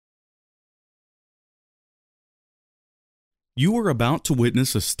You are about to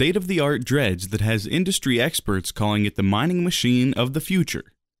witness a state-of-the-art dredge that has industry experts calling it the mining machine of the future.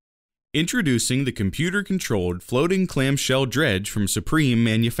 Introducing the computer-controlled floating clamshell dredge from Supreme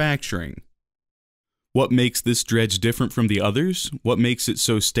Manufacturing. What makes this dredge different from the others? What makes it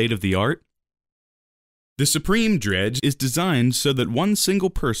so state-of-the-art? The Supreme dredge is designed so that one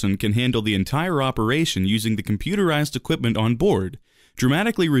single person can handle the entire operation using the computerized equipment on board,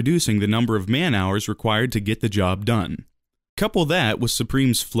 dramatically reducing the number of man-hours required to get the job done. Couple that with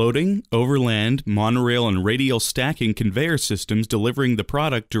Supreme's floating, overland, monorail, and radial stacking conveyor systems delivering the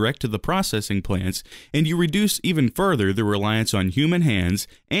product direct to the processing plants, and you reduce even further the reliance on human hands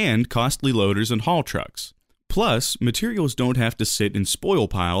and costly loaders and haul trucks. Plus, materials don't have to sit in spoil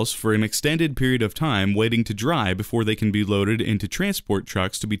piles for an extended period of time waiting to dry before they can be loaded into transport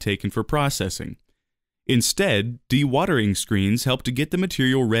trucks to be taken for processing. Instead, dewatering screens help to get the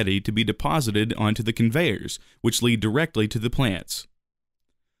material ready to be deposited onto the conveyors, which lead directly to the plants.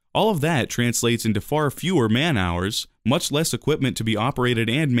 All of that translates into far fewer man-hours, much less equipment to be operated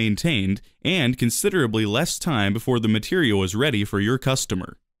and maintained, and considerably less time before the material is ready for your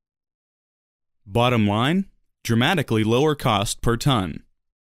customer. Bottom line, dramatically lower cost per ton.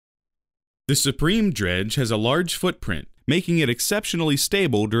 The Supreme dredge has a large footprint, making it exceptionally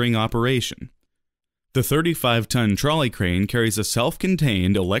stable during operation. The 35-ton trolley crane carries a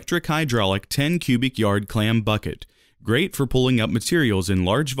self-contained electric-hydraulic 10 cubic yard clam bucket, great for pulling up materials in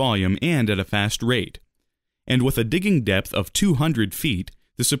large volume and at a fast rate. And with a digging depth of 200 feet,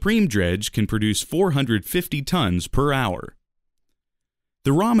 the Supreme dredge can produce 450 tons per hour.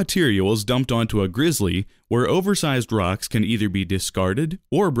 The raw material is dumped onto a grizzly, where oversized rocks can either be discarded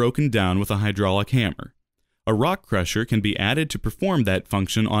or broken down with a hydraulic hammer. A rock crusher can be added to perform that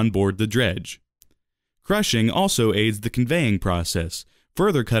function on board the dredge. Crushing also aids the conveying process,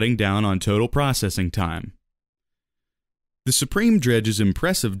 further cutting down on total processing time. The Supreme dredge's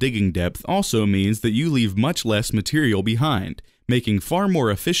impressive digging depth also means that you leave much less material behind, making far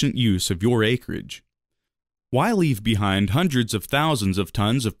more efficient use of your acreage. Why leave behind hundreds of thousands of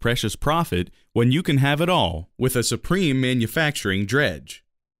tons of precious profit when you can have it all with a Supreme Manufacturing dredge?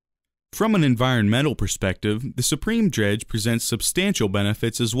 From an environmental perspective, the Supreme dredge presents substantial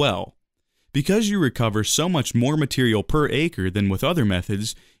benefits as well. Because you recover so much more material per acre than with other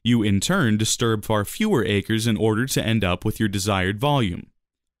methods, you in turn disturb far fewer acres in order to end up with your desired volume.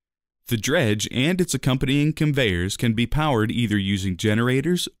 The dredge and its accompanying conveyors can be powered either using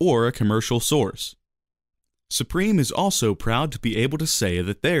generators or a commercial source. Supreme is also proud to be able to say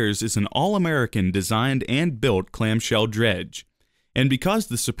that theirs is an all-American designed and built clamshell dredge. And because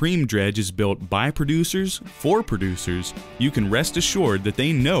the Supreme dredge is built by producers, for producers, you can rest assured that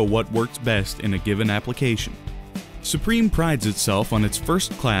they know what works best in a given application. Supreme prides itself on its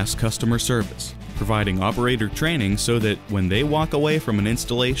first-class customer service, providing operator training so that when they walk away from an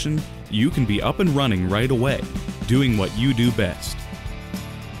installation, you can be up and running right away, doing what you do best.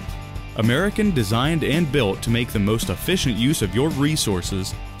 American designed and built to make the most efficient use of your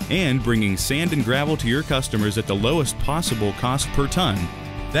resources and bringing sand and gravel to your customers at the lowest possible cost per ton.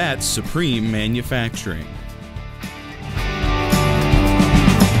 That's Supreme Manufacturing.